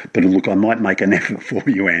look, I might make an effort for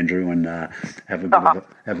you, Andrew, and have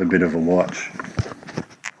a bit of a watch.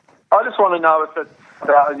 I just want to know if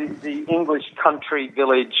about the English country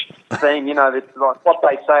village theme. You know, it's like what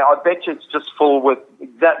they say. I bet you it's just full with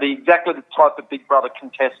exactly the type of Big Brother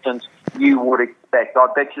contestants you would expect. I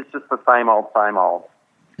bet you it's just the same old, same old.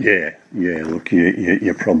 Yeah. Look,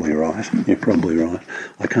 you're probably right. You're probably right.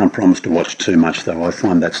 I can't promise to watch too much, though. I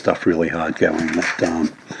find that stuff really hard going.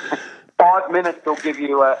 5 minutes will give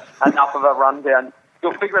you enough of a rundown.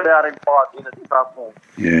 You'll figure it out in 5 minutes, trust me.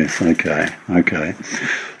 Yes, okay.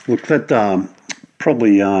 Look, that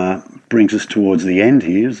probably brings us towards the end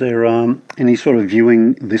here. Is there any sort of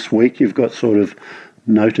viewing this week you've got sort of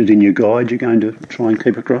noted in your guide you're going to try and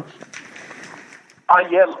keep across?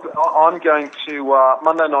 Yeah, look, I'm going to,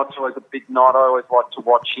 Monday night's always a big night. I always like to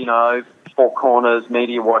watch, Four Corners,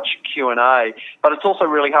 Media Watch, Q&A. But it's also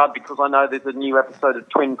really hard because I know there's a new episode of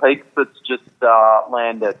Twin Peaks that's just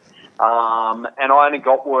landed. And I only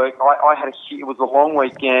got work. It was a long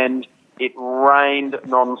weekend. It rained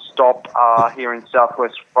non-stop here in South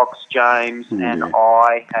West Roxy.Some, and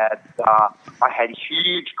I had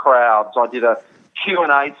huge crowds. I did a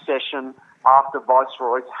Q&A session after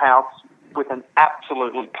Viceroy's house with an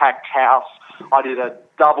absolutely packed house. I did a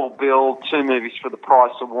double bill, 2 movies for the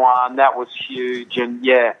price of one. That was huge, and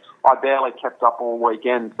I barely kept up all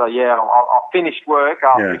weekend. So I finished work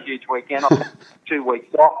after a huge weekend. I took 2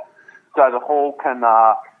 weeks off so the hall can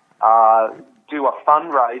do a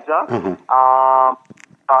fundraiser.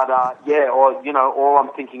 All I'm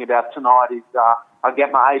thinking about tonight is I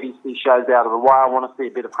get my ABC shows out of the way. I want to see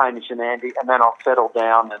a bit of Hamish and Andy, and then I'll settle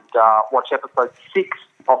down and watch episode 6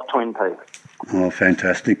 of Twin Peaks. Oh,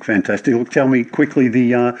 fantastic! Look, tell me quickly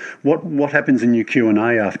what happens in your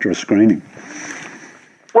Q&A after a screening?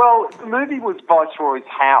 Well, the movie was Viceroy's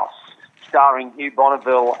House, starring Hugh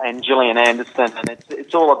Bonneville and Gillian Anderson, and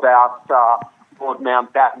it's all about Lord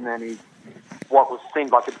Mountbatten and his what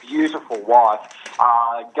seemed like a beautiful wife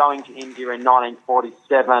going to India in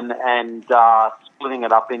 1947 and splitting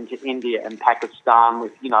it up into India and Pakistan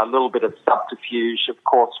with a little bit of subterfuge, of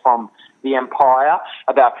course, from the Empire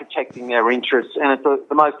about protecting their interests. And it's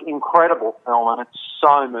the most incredible film, and it's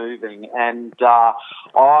so moving. And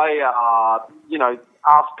I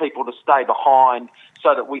asked people to stay behind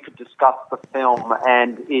so that we could discuss the film,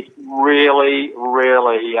 and it really,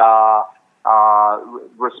 really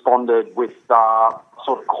responded with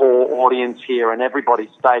sort of core audience here, and everybody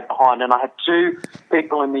stayed behind. And I had 2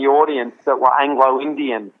 people in the audience that were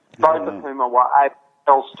Anglo-Indian, both of whom were able to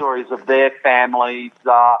tell stories of their families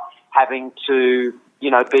having to,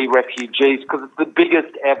 be refugees, because it's the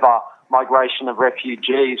biggest ever migration of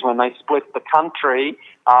refugees. When they split the country,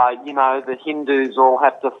 the Hindus all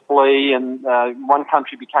had to flee, and one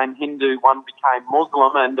country became Hindu, one became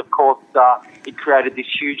Muslim, and of course it created this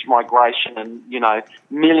huge migration, and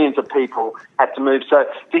millions of people had to move. So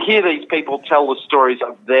to hear these people tell the stories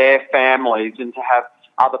of their families and to have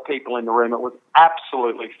other people in the room, it was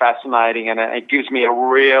absolutely fascinating, and it gives me a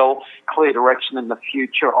real clear direction in the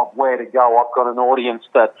future of where to go. I've got an audience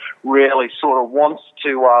that really sort of wants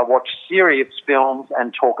to watch serious films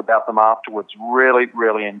and talk about them afterwards. Really,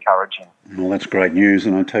 really encouraging. Well, that's great news,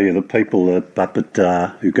 and I tell you, the people up at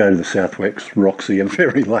who go to the South West Roxy are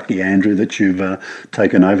very lucky, Andrew, that you've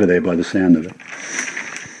taken over there by the sound of it.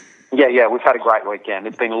 Yeah, we've had a great weekend.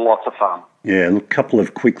 It's been lots of fun. Yeah, look, a couple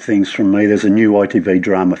of quick things from me. There's a new ITV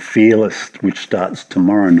drama, Fearless, which starts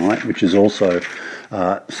tomorrow night, which is also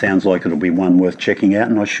sounds like it'll be one worth checking out.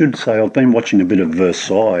 And I should say I've been watching a bit of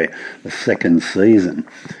Versailles, the 2nd season.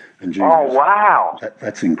 And wow.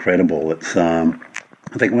 That's incredible. It's I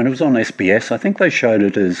think when it was on SBS, I think they showed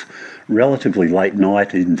it as relatively late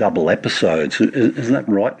night in double episodes. Isn't that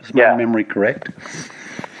right? Is my memory correct?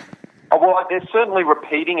 Oh, well, they're certainly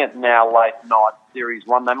repeating it now, late night, Series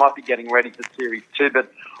 1. They might be getting ready for Series 2,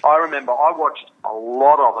 but I remember I watched a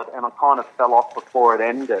lot of it, and I kind of fell off before it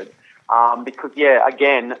ended. Because,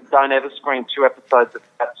 again, don't ever screen 2 episodes of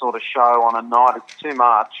that sort of show on a night. It's too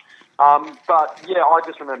much. I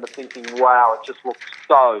just remember thinking, wow, it just looks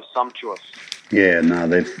so sumptuous. Yeah, no,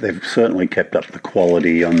 they've certainly kept up the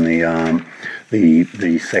quality on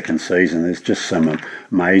the second season. There's just some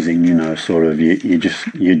amazing, sort of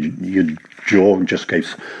your jaw just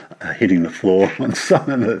keeps hitting the floor on some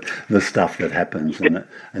of the stuff that happens, and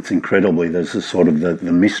it's incredibly. There's a sort of the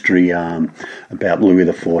mystery about Louis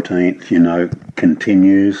XIV,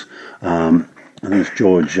 continues. I think it's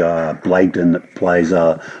George Blagden that plays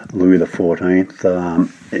Louis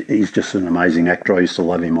XIV. He's just an amazing actor. I used to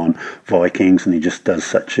love him on Vikings, and he just does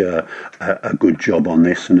such a good job on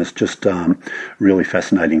this, and it's just really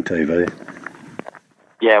fascinating TV.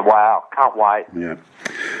 Yeah, wow. Can't wait. Yeah.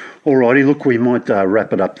 Alrighty, look, we might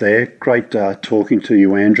wrap it up there. Great talking to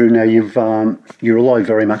you, Andrew. Now, you rely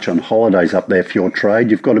very much on holidays up there for your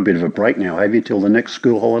trade. You've got a bit of a break now, have you, till the next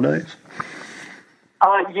school holidays?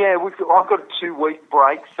 Yeah, I've got a 2-week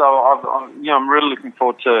break, so I'm really looking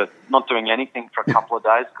forward to not doing anything for a couple of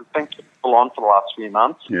days because it's been full on for the last few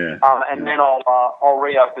months. Yeah. Then I'll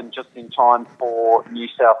reopen just in time for New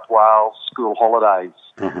South Wales school holidays.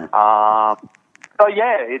 Uh-huh. So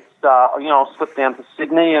yeah, it's I'll slip down to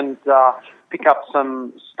Sydney and pick up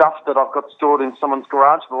some stuff that I've got stored in someone's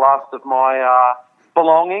garage, the last of my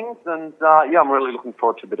belongings, and I'm really looking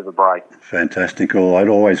forward to a bit of a break. Fantastic. All right,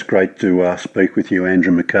 always great to speak with you,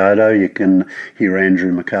 Andrew Mercado. You can hear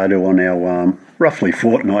Andrew Mercado on our roughly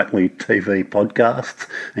fortnightly TV podcasts,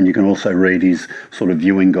 and you can also read his sort of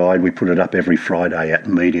viewing guide. We put it up every Friday at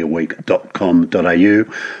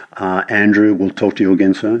Mediaweek.com.au. Andrew, we'll talk to you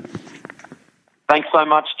again soon. Thanks so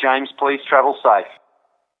much, James. Please travel safe.